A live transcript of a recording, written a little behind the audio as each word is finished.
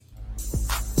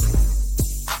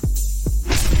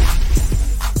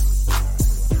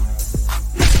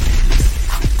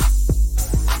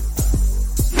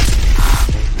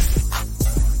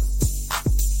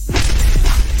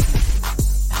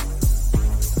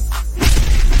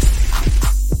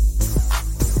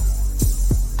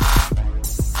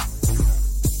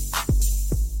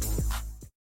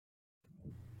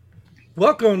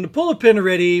Welcome to Pull a Pin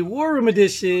Already, War Room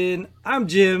Edition. I'm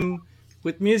Jim.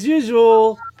 With me as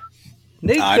usual,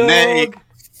 Nate I'm Nate. Dogg.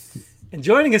 And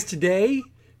joining us today,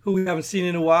 who we haven't seen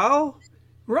in a while,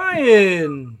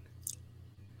 Ryan.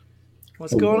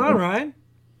 What's going on, Ryan?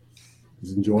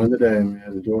 Just enjoying the day, man.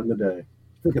 Enjoying the day.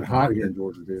 It's freaking hot here in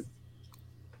Georgia, dude.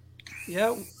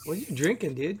 Yeah, what are you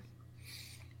drinking, dude?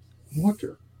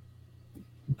 Water.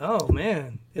 Oh,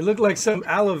 man. It looked like some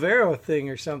aloe vera thing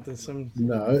or something.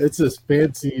 No, it's this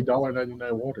fancy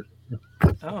 $1.99 water.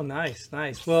 Oh, nice.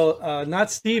 Well,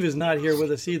 not Steve is not here with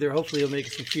us either. Hopefully he'll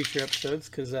make some future episodes.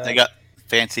 Cause, they got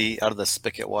fancy out of the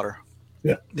spigot water.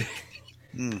 Yeah.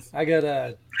 I got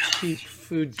a cheap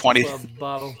food 20 club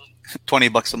bottle.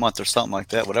 $20 a month or something like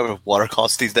that, whatever water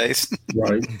costs these days.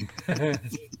 Right.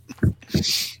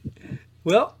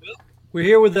 Well, we're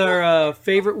here with our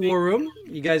favorite war room.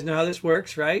 You guys know how this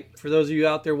works, right? For those of you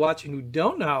out there watching who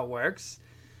don't know how it works,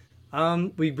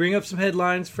 we bring up some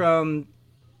headlines from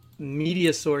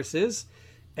media sources,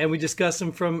 and we discuss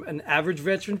them from an average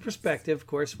veteran perspective. Of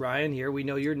course, Ryan here, we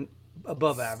know you're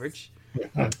above average.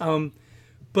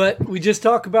 But we just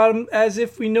talk about them as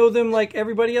if we know them like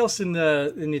everybody else in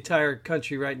the entire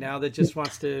country right now that just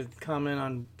wants to comment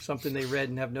on something they read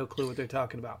and have no clue what they're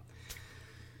talking about.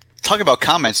 Talk about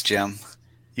comments, Jim.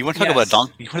 You want to talk Yes. about a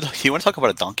donkey? You want to talk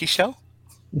about a donkey show?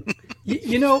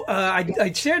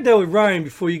 I shared that with Ryan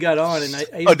before you got on, and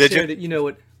I even did shared you? it. You know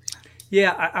what?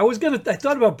 Yeah, I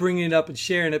thought about bringing it up and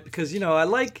sharing it because I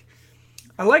like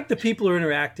the people who are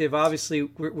interactive. Obviously,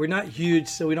 we're not huge,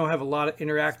 so we don't have a lot of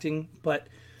interacting. But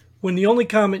when the only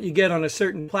comment you get on a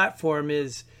certain platform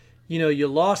is, you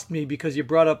lost me because you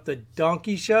brought up the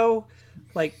donkey show,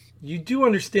 like, you do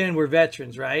understand we're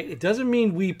veterans, right? It doesn't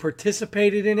mean we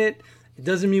participated in it. It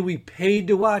doesn't mean we paid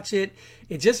to watch it.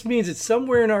 It just means it's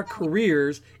somewhere in our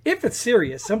careers. If it's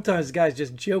serious, sometimes guys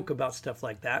just joke about stuff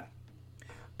like that.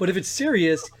 But if it's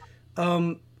serious,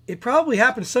 it probably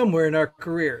happened somewhere in our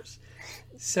careers.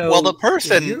 So, Well, the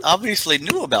person obviously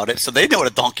knew about it, so they know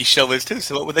what a donkey show is too.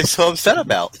 So what were they so upset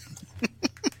about?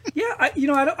 yeah, I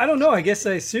don't know. I guess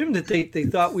I assumed that they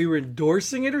thought we were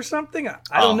endorsing it or something. I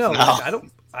don't know. No. Like,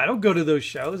 I don't go to those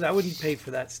shows. I wouldn't pay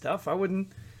for that stuff. I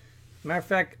wouldn't. Matter of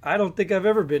fact, I don't think I've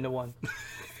ever been to one.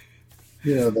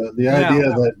 The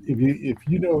idea that if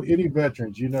you know any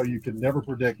veterans, you can never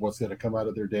predict what's going to come out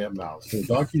of their damn mouths. So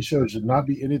donkey show should not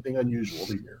be anything unusual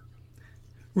to hear.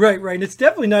 Right. And it's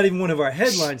definitely not even one of our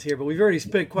headlines here, but we've already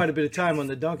spent quite a bit of time on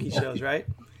the donkey shows, right?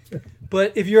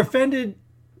 But if you're offended,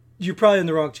 you're probably on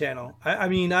the wrong channel. I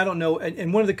mean, I don't know.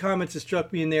 And one of the comments that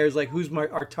struck me in there is like, who's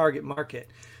our target market?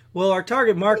 Well, our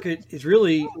target market is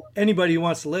really anybody who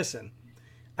wants to listen.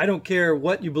 I don't care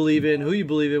what you believe in, who you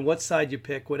believe in, what side you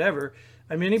pick, whatever.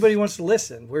 I mean, anybody wants to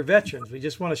listen. We're veterans. We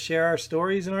just want to share our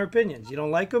stories and our opinions. You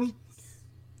don't like them?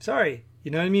 Sorry.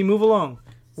 You know what I mean? Move along.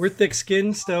 We're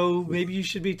thick-skinned, so maybe you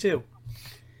should be too.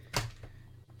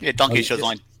 Yeah, donkey show's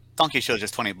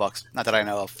just $20. Not that I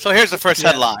know of. So here's the first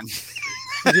headline.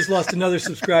 We just lost another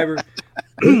subscriber.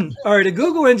 All right, a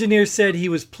Google engineer said he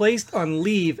was placed on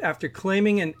leave after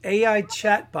claiming an AI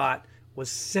chatbot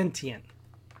was sentient.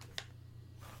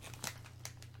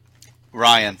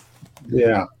 Ryan,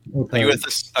 Yeah. Okay.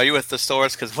 are you with the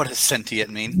source? Because what does sentient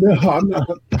mean? No, I'm not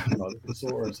at the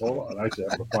source. Hold on. Actually,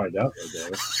 I'm going to find out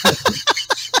right now.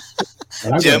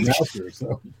 And I've got a mouse here,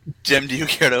 so. Jim, do you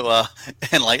care to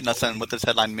enlighten us on what this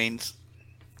headline means?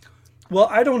 Well,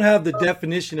 I don't have the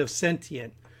definition of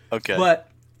sentient, Okay. but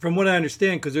from what I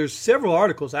understand, because there's several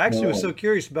articles, I actually was so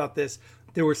curious about this.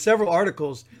 There were several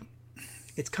articles.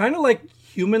 It's kind of like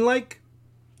human-like.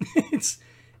 it's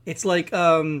like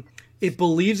it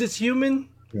believes it's human.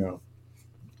 Yeah.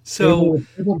 So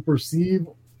Able to perceive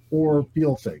or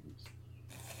feel things.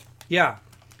 yeah.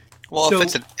 Well, So- if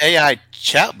it's an AI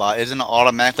chatbot, isn't it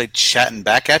automatically chatting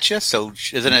back at you? So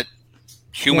isn't it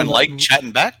human-like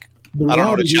chatting back? The I don't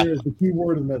know what a reality chat. here is the key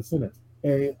word in that sentence,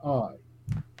 AI.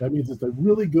 That means it's a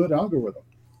really good algorithm.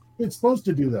 It's supposed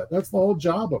to do that. That's the whole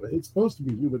job of it. It's supposed to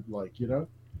be human-like,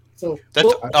 So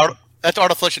That's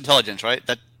artificial intelligence, right?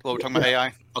 That what we're talking about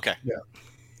AI. Okay. yeah,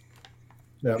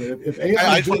 if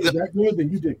AI is doing that good, then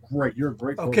you did great. You're a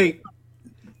great. Okay.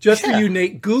 Just for you,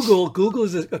 Nate, Google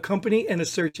is a company and a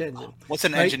search engine. What's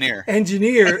an right? engineer?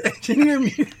 Engineer.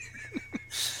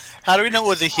 How do we know it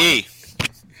was a he?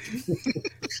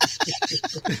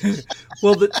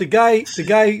 Well, the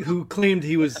guy who claimed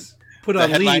he was put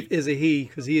on leave is a he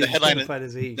because he is identified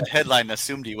as a he. The headline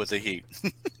assumed he was a he.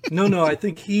 No, I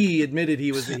think he admitted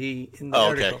he was a he in the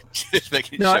article. Okay. Just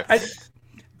making No, sure.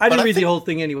 I didn't read the whole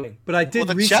thing anyway, but I did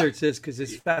research this because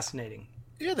it's fascinating.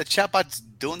 Yeah, the chatbot's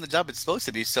doing the job it's supposed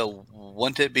to be, so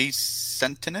wouldn't it be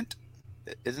sentient?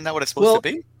 Isn't that what it's supposed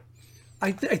to be?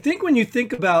 I think when you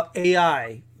think about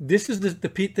AI, this is the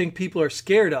thing people are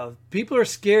scared of. People are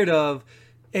scared of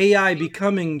AI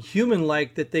becoming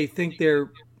human-like, that they think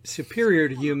they're superior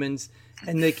to humans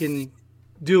and they can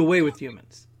do away with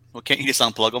humans. Well, can't you just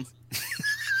unplug them?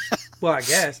 Well, I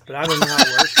guess, but I don't know how it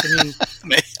works.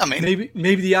 I mean,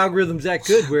 maybe the algorithm's that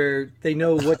good where they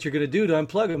know what you're going to do to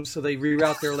unplug them, so they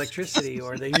reroute their electricity,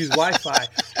 or they use Wi-Fi,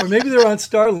 or maybe they're on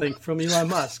Starlink from Elon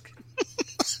Musk.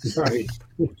 Right.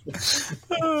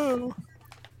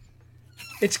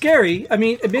 It's scary. I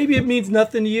mean, maybe it means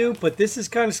nothing to you, but this is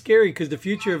kind of scary because the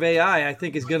future of AI, I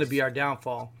think, is going to be our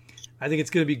downfall. I think it's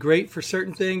going to be great for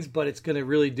certain things, but it's going to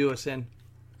really do us in.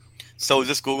 So is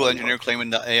this Google engineer claiming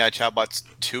the AI chatbot's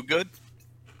too good?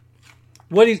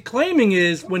 What he's claiming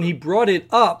is when he brought it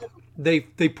up, they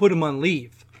put him on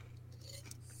leave.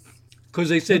 Because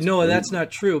they said, no, that's not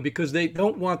true, because they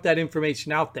don't want that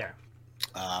information out there.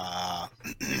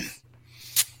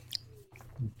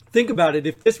 Think about it.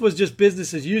 If this was just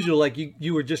business as usual, like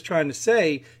you were just trying to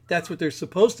say, that's what they're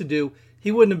supposed to do,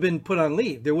 he wouldn't have been put on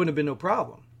leave. There wouldn't have been no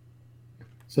problem.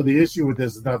 So the issue with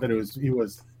this is not that he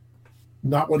was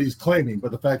not what he's claiming,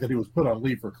 but the fact that he was put on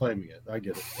leave for claiming it. I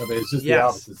get it. I mean, it's just the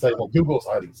opposite. Say, well, Google's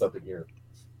hiding something here.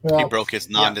 Well, he broke his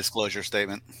non-disclosure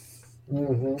statement.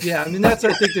 Mm-hmm. Yeah, I mean, that's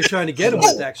what I think they're trying to get him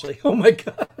with, actually. Oh, my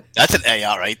God. That's an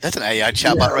AI, right? That's an AI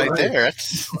chatbot right there.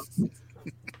 That's...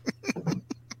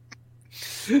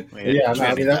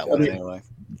 anyway.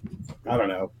 I don't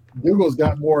know. Google's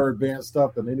got more advanced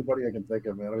stuff than anybody I can think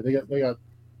of, man. I mean, they got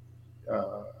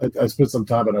I spent some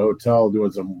time at a hotel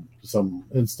doing some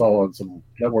install on some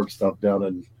network stuff down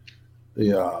in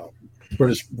the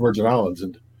British Virgin Islands,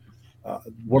 and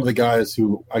one of the guys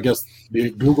who, I guess one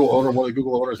of the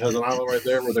Google owners has an island right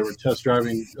there where they were test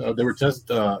driving. They were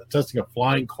testing a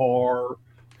flying car,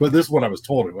 but this is what I was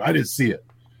told. I didn't see it,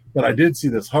 but I did see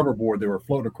this hoverboard they were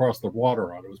floating across the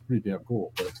water on. It was pretty damn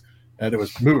cool, and it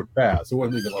was moving fast. It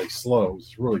wasn't even like slow. It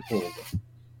was really cool.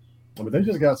 I mean, they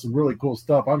just got some really cool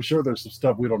stuff. I'm sure there's some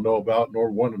stuff we don't know about nor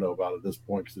want to know about at this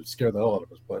point because it scared the hell out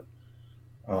of us. But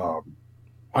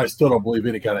I still don't believe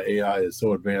any kind of AI is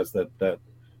so advanced that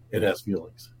it has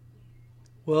feelings.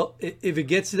 Well, if it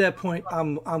gets to that point,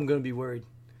 I'm going to be worried.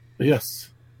 Yes.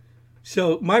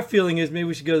 So my feeling is maybe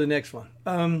we should go to the next one.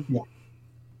 Yeah.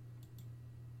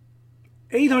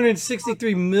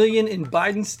 863 million in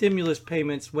Biden stimulus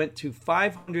payments went to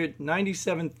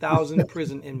 597,000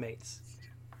 prison inmates.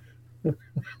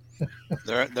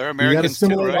 They're Americans too,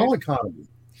 right? All economy.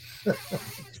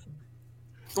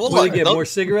 Well, Will they get more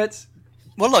cigarettes?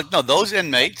 Well, look, no, those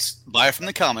inmates buy from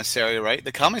the commissary, right?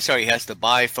 The commissary has to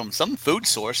buy from some food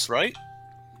source, right?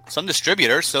 Some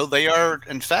distributor, so they are,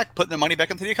 in fact, putting their money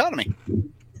back into the economy.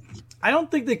 I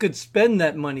don't think they could spend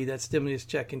that money, that stimulus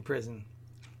check, in prison.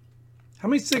 How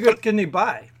many cigarettes can they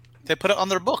buy? They put it on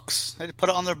their books. They put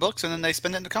it on their books, and then they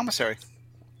spend it in the commissary.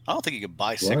 I don't think you can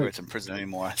buy cigarettes in prison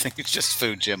anymore. I think it's just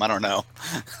food, Jim. I don't know.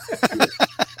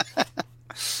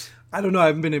 I don't know. I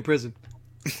haven't been in prison.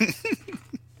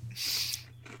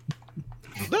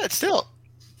 But still,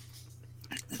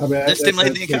 I mean, they're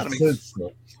stimulating the economy.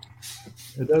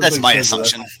 That's my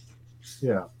assumption.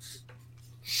 Yeah.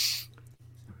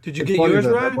 Did you get yours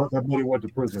right? That money went to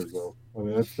prisoners, though. I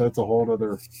mean, that's a whole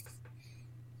other.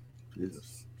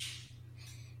 Jesus.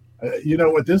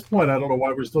 At this point, I don't know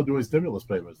why we're still doing stimulus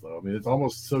payments, though. I mean, it's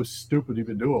almost so stupid to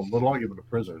even do them, let alone give them to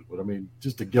prisoners. But I mean,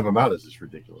 just to give them out is just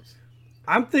ridiculous.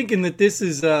 I'm thinking that this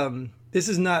is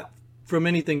not from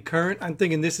anything current. I'm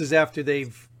thinking this is after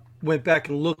they've went back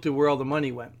and looked at where all the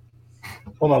money went.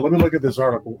 Hold on, let me look at this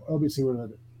article. Let me see what that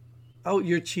is. Oh,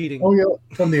 you're cheating. Oh, yeah,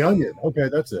 from The Onion. Okay,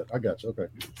 that's it. I got you. Okay.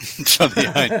 From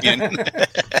The Onion.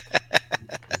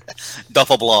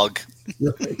 Duffel blog.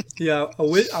 Yeah,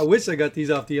 I wish I got these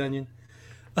off The Onion.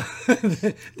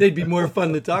 They'd be more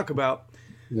fun to talk about.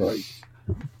 Right.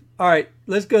 All right,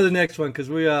 let's go to the next one because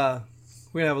we're going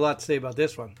to have a lot to say about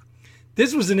this one.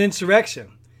 This was an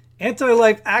insurrection.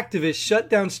 Anti-life activists shut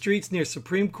down streets near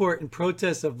Supreme Court in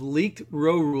protest of leaked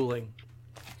Roe ruling.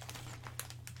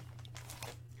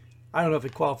 I don't know if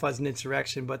it qualifies as an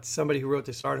insurrection, but somebody who wrote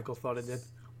this article thought it did.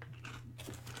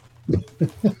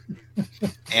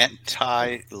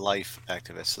 Anti-life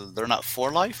activists. So they're not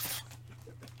for life?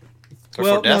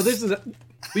 Well, no, this is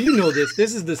you know this.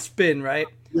 This is the spin, right?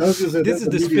 This is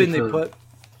the spin they put.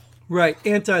 Right,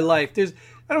 anti-life.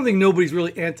 I don't think nobody's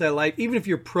really anti-life, even if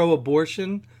you're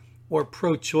pro-abortion or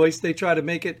pro-choice. They try to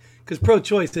make it because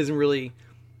pro-choice isn't really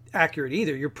accurate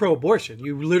either. You're pro-abortion.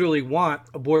 You literally want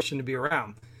abortion to be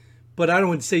around. But I don't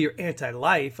want to say you're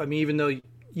anti-life. I mean, even though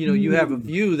you have a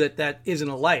view that isn't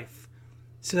a life,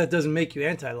 so that doesn't make you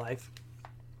anti-life.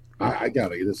 I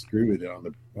gotta disagree with you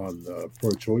on the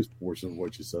pro-choice portion of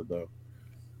what you said, though,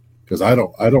 because I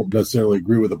don't necessarily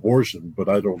agree with abortion, but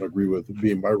I don't agree with it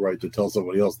being my right to tell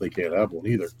somebody else they can't have one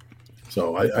either.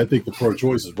 So I think the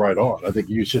pro-choice is right on. I think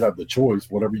you should have the choice.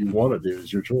 Whatever you want to do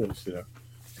is your choice. You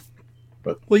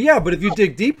know. Well, yeah, but if you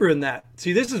dig deeper in that,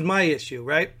 see, this is my issue,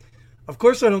 right? Of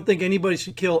course, I don't think anybody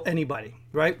should kill anybody,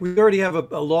 right? We already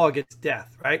have a law against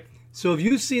death, right? So if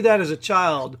you see that as a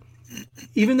child,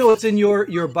 even though it's in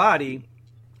your body,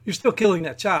 you're still killing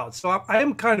that child. So I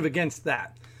am kind of against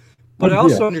that. But I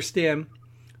also understand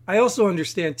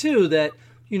too that,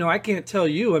 I can't tell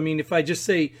you. I mean, if I just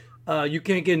say you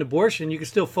can't get an abortion, you can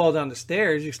still fall down the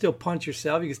stairs. You can still punch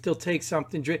yourself. You can still take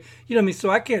something, drink. You know what I mean? So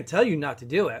I can't tell you not to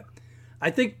do it. I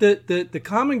think that the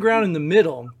common ground in the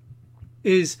middle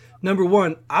is, number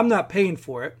one, I'm not paying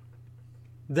for it.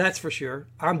 That's for sure.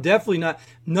 I'm definitely not.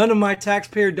 None of my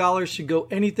taxpayer dollars should go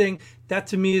anything. That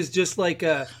to me is just like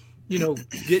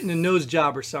getting a nose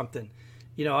job or something.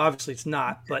 Obviously it's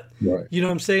not, but right. You know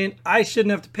what I'm saying? I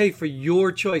shouldn't have to pay for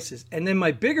your choices. And then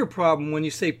my bigger problem when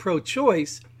you say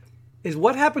pro-choice is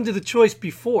what happened to the choice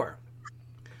before?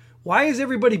 Why is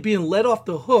everybody being let off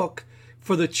the hook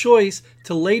for the choice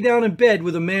to lay down in bed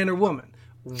with a man or woman?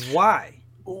 Why?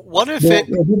 What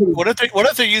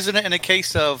if they're using it in a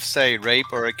case of, say, rape,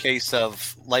 or a case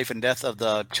of life and death of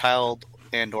the child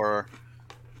and or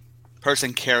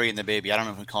person carrying the baby? I don't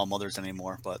know if we call them mothers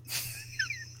anymore, but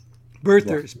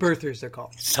birthers they're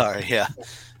called. Sorry, yeah.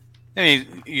 I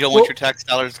mean, you don't want your tax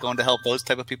dollars going to help those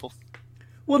type of people?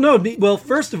 Well, no. Well,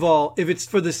 first of all, if it's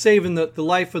for the saving the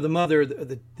life of the mother,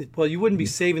 well, you wouldn't be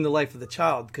saving the life of the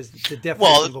child, because the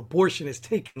definition of abortion is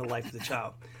taking the life of the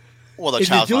child. Well, if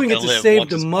you're doing it to save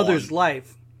the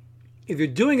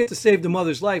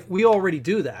mother's life, we already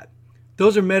do that.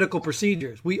 Those are medical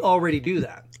procedures. We already do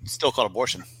that. It's still called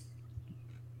abortion.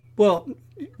 Well,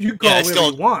 you call it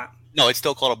whatever you want. No, it's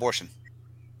still called abortion.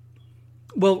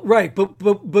 Well, right, but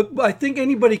I think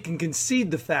anybody can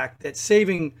concede the fact that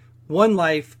saving one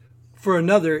life for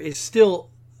another is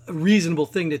still a reasonable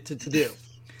thing to do.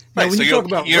 Now, right, when so you talk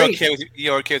about you're rape,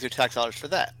 okay with your tax dollars for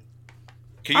that?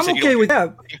 I'm okay with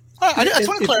that. I just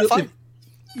want to clarify.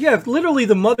 If literally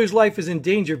the mother's life is in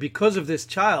danger because of this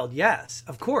child, yes,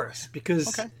 of course,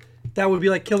 because that would be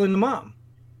like killing the mom,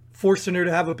 forcing her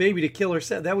to have a baby to kill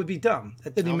herself. That would be dumb.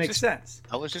 That didn't make sense.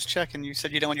 I was just checking. You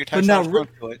said you don't want your tax dollars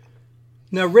to it.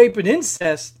 Now, rape and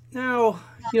incest,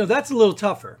 that's a little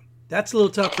tougher. That's a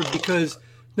little tougher because,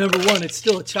 number one, it's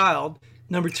still a child.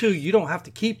 Number two, you don't have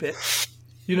to keep it.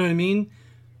 You know what I mean?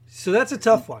 So that's a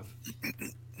tough one.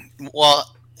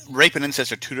 Well, rape and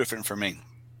incest are two different for me.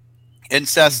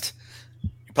 Incest, you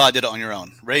probably did it on your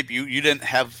own. Rape, you didn't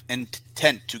have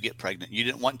intent to get pregnant. You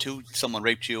didn't want to. Someone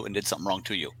raped you and did something wrong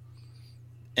to you.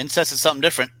 Incest is something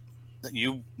different.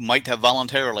 You might have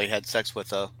voluntarily had sex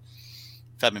with a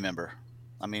family member.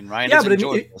 I mean, Ryan is in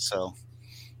Georgia, so...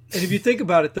 And if you think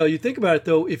about it, though,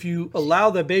 if you allow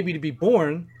the baby to be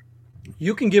born,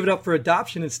 you can give it up for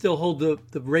adoption and still hold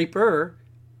the raper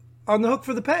on the hook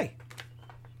for the pay.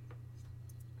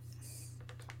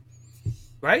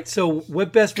 Right? So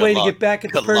what best way to get back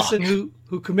at the person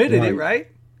who committed it, right?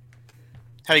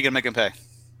 How are you going to make him pay?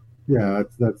 Yeah,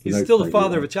 that's He's still the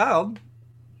father of a child.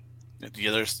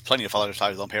 Yeah, there's plenty of fathers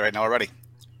who don't pay right now already.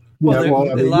 Well, a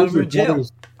lot of them are in jail.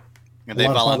 And they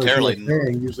voluntarily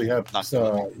usually have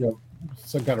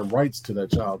some kind of rights to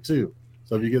that child too.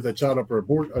 So if you get that child up for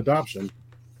adoption,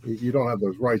 you don't have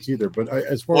those rights either. But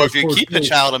as far as if you keep the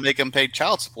child and make him pay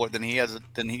child support, then he has a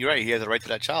right to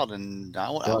that child. And I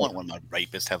want one of my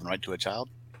rapists having a right to a child.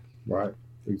 Right.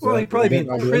 Exactly. Well, he'd probably be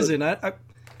in prison.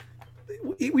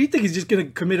 We think he's just going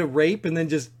to commit a rape and then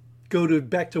just go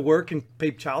back to work and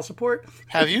pay child support.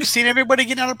 Have you seen everybody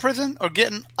getting out of prison or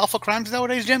getting alpha crimes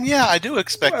nowadays, Jim? Yeah, I do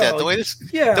expect that. The way it's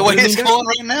going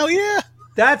right now, yeah.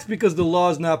 That's because the law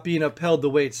is not being upheld the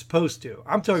way it's supposed to.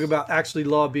 I'm talking about actually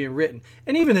law being written.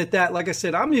 And even at that, like I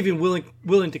said, I'm even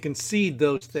willing to concede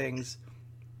those things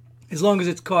as long as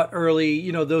it's caught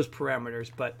early, those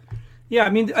parameters. But yeah, I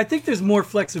mean, I think there's more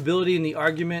flexibility in the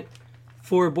argument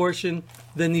for abortion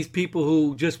than these people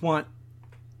who just want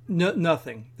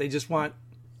nothing. They just want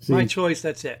my choice.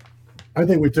 That's it. I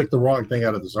think we took the wrong thing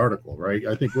out of this article, right?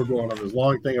 I think we're going on this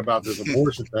long thing about this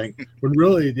abortion thing, when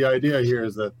really the idea here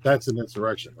is that that's an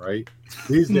insurrection, right?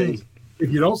 These days,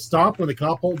 if you don't stop when the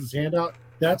cop holds his hand out,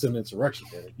 that's an insurrection.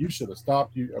 Man. You should have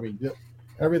stopped.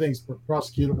 Everything's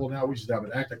prosecutable now. We should have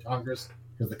an act of Congress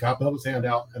because the cop held his hand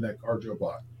out and that car drove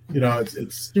by.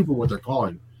 It's stupid what they're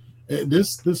calling.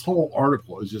 This whole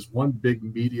article is just one big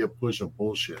media push of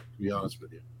bullshit, to be honest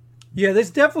with you. Yeah, there's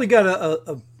definitely got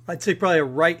I'd say probably a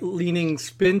right-leaning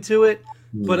spin to it,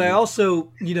 But I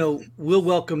also, will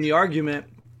welcome the argument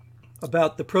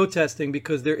about the protesting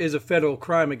because there is a federal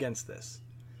crime against this.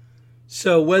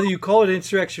 So whether you call it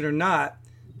insurrection or not,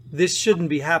 this shouldn't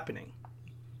be happening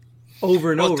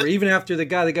over and over, even after the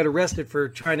guy that got arrested for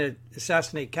trying to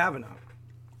assassinate Kavanaugh.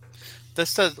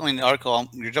 This does, the article,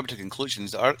 you're jumping to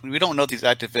conclusions. We don't know if these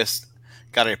activists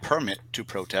got a permit to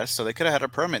protest, so they could have had a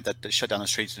permit that shut down the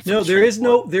streets. No, there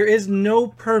is no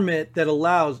permit that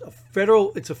allows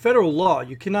it's a federal law.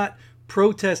 You cannot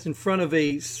protest in front of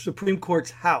a Supreme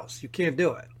Court's house. You can't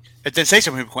do it. It didn't say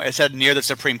Supreme Court. It said near the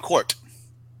Supreme Court.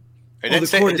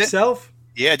 The court itself?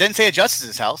 Yeah, it didn't say a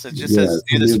justice's house. It just says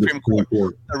near the Supreme Court.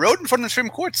 The road in front of the Supreme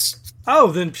Court's.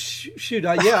 Oh, then shoot.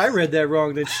 I read that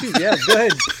wrong. Then shoot. Yeah, go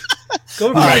ahead. Go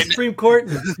to the Supreme Court.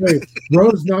 Hey,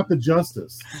 road's not the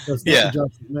justice. That's not the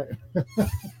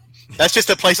justice. That's just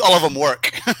the place all of them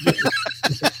work.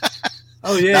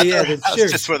 Oh, yeah, That's sure.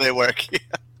 just where they work. Yeah.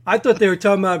 I thought they were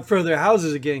talking about in front of their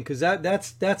houses again, because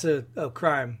that's a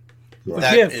crime.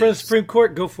 But in front of the Supreme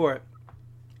Court, go for it.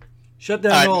 Shut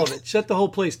down all of it. Shut the whole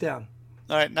place down.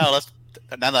 All right, now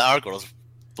the article is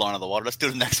blown out of the water. Let's do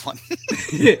the next one.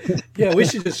 yeah, we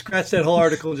should just scratch that whole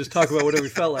article and just talk about whatever we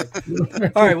felt like.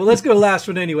 All right, well, let's go to the last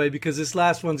one anyway, because this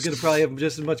last one's going to probably have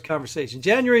just as much conversation.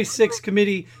 January 6th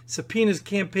committee subpoenas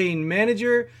campaign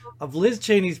manager of Liz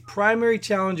Cheney's primary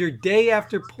challenger day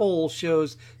after poll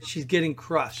shows she's getting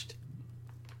crushed.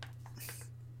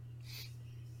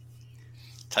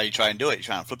 That's how you try and do it. You're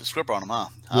trying to flip the script on him, huh?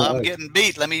 I'm getting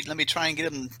beat. Let me try and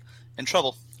get him in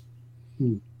trouble.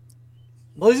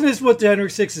 Well, isn't this what January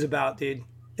 6th is about, dude?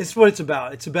 It's what it's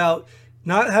about. It's about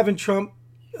not having Trump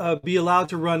be allowed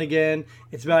to run again.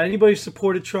 It's about anybody who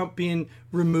supported Trump being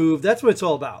removed. That's what it's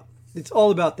all about. It's all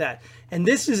about that. And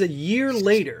this is a year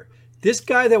later. This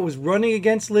guy that was running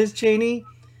against Liz Cheney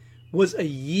was a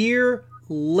year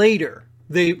later.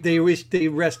 They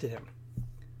arrested him.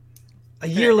 A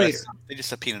year later. They just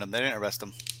subpoenaed him. They didn't arrest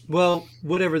him. Well,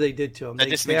 whatever they did to him. That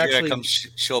just means you gotta come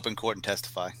show up in court and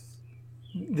testify.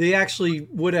 They actually,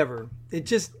 whatever. It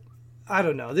just, I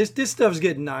don't know. This stuff's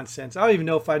getting nonsense. I don't even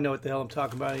know if I know what the hell I'm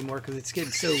talking about anymore because it's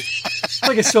getting it's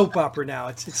like a soap opera now.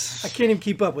 It's I can't even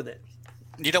keep up with it.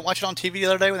 You don't watch it on TV the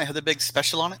other day when they had the big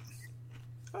special on it?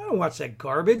 I don't watch that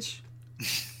garbage.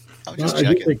 I do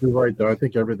think you're right, though. I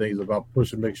think everything's about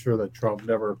pushing, make sure that Trump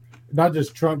not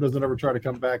just Trump doesn't ever try to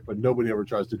come back, but nobody ever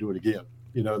tries to do it again.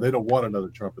 They don't want another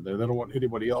Trump in there. They don't want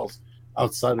anybody else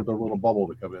outside of their little bubble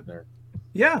to come in there.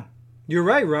 Yeah, you're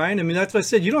right, Ryan. I mean, that's what I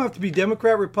said. You don't have to be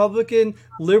Democrat, Republican,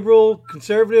 liberal,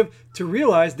 conservative to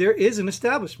realize there is an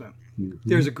establishment. Mm-hmm.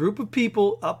 There's a group of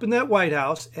people up in that White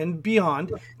House and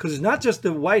beyond, because it's not just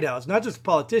the White House, not just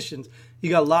politicians. You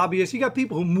got lobbyists. You got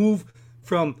people who move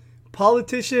from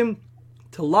politician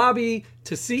to lobby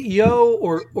to CEO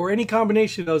or any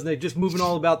combination of those, and they're just moving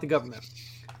all about the government.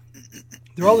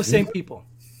 They're all the same people.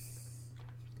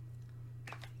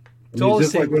 It's all the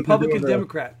same, like Republican,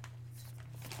 Democrat.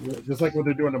 Just like what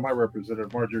they're doing to my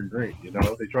representative, Marjorie Greene.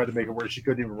 They tried to make it where she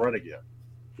couldn't even run again.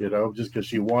 Just because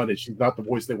she won and she's not the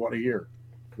voice they want to hear.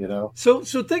 So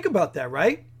think about that,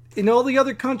 right? In all the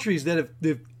other countries that have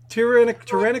the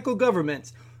tyrannical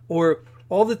governments or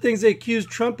all the things they accuse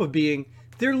Trump of being,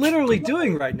 they're literally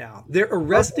doing right now. They're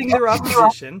arresting their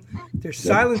opposition. They're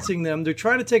silencing them. They're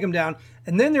trying to take them down.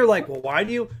 And then they're like, well, why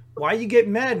you get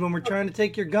mad when we're trying to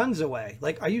take your guns away?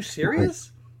 Like, are you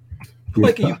serious?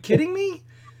 Like, are you kidding me?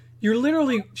 You're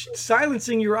literally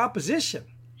silencing your opposition.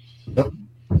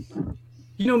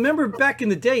 Remember back in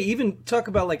the day, even talk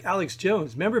about like Alex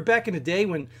Jones. Remember back in the day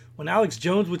when Alex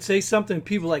Jones would say something and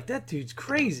people were like, that dude's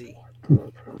crazy.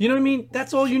 You know what I mean?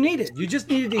 That's all you needed. You just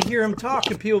needed to hear him talk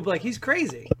and people would be like, he's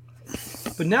crazy.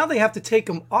 But now they have to take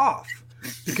him off.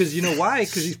 Because you know why?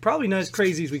 Because he's probably not as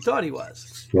crazy as we thought he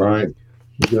was. Right.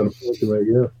 You got a point to make,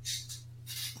 yeah.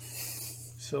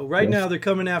 So now they're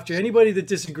coming after anybody that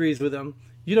disagrees with him.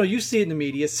 You see it in the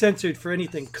media, censored for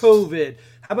anything. COVID.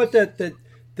 How about the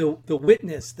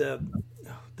witness, the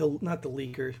not the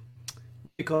leaker,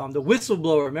 they call him the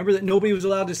whistleblower. Remember that nobody was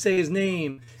allowed to say his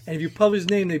name, and if you publish his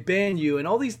name, they ban you, and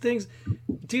all these things.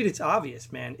 Dude, it's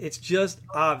obvious, man. It's just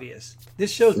obvious.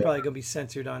 This show's probably gonna be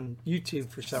censored on YouTube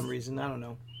for some reason. I don't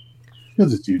know.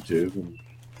 Because it's YouTube.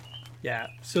 Yeah,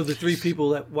 so the 3 people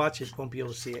that watch it won't be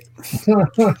able to see it.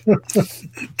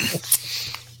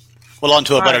 Well, on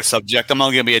to a better subject. I'm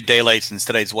only going to be a day late since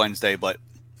today's Wednesday, but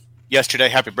yesterday,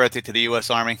 happy birthday to the U.S.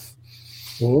 Army.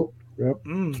 Oh, yep.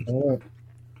 All right.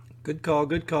 Good call.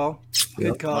 Good call.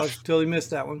 Totally missed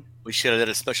that one. We should have did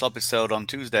a special episode on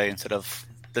Tuesday instead of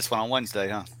this one on Wednesday,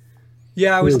 huh?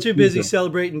 Yeah, I was too busy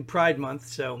celebrating Pride Month,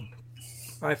 so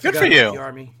I Good forgot for about you. the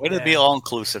Army. Way to be all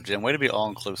inclusive, Jim. Way to be all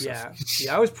inclusive.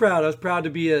 Yeah. I was proud. I was proud to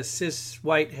be a cis,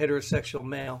 white, heterosexual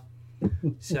male.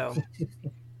 So,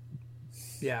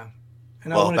 yeah.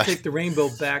 And I want to take the rainbow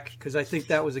back because I think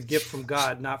that was a gift from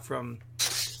God, not from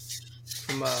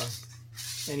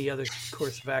any other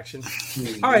course of action.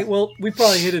 All right. Well, we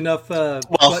probably hit enough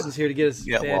buttons here to get us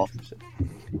banned.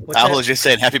 I was just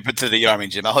saying happy birthday to the Army,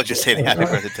 Jim. I was just saying happy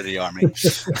birthday to the Army.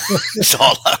 That's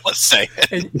all I was saying.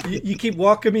 And you keep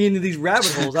walking me into these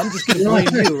rabbit holes. I'm just going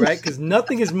to blame you, right? Because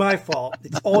nothing is my fault.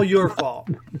 It's all your fault.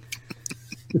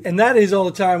 And that is all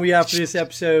the time we have for this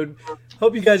episode.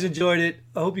 Hope you guys enjoyed it.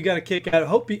 I hope you got a kick out. I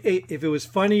hope if it was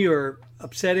funny or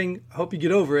upsetting, I hope you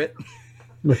get over it.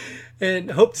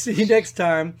 And hope to see you next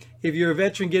time. If you're a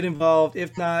veteran, get involved.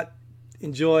 If not,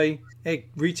 enjoy. Hey,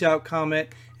 reach out, comment.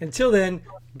 Until then,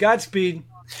 Godspeed.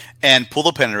 And pull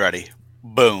the pin ready.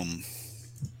 Boom.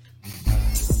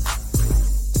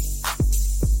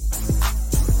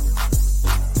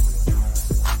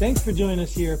 Thanks for joining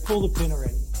us here at Pull the Pin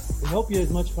Already. We hope you had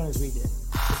as much fun as we did.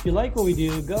 If you like what we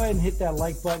do, go ahead and hit that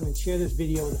like button and share this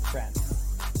video with a friend.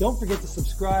 Don't forget to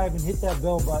subscribe and hit that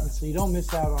bell button so you don't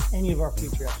miss out on any of our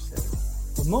future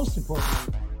episodes. But most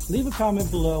importantly, leave a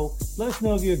comment below. Let us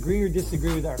know if you agree or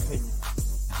disagree with our opinion.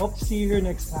 Hope to see you here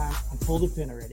next time on Pull the Pin Already.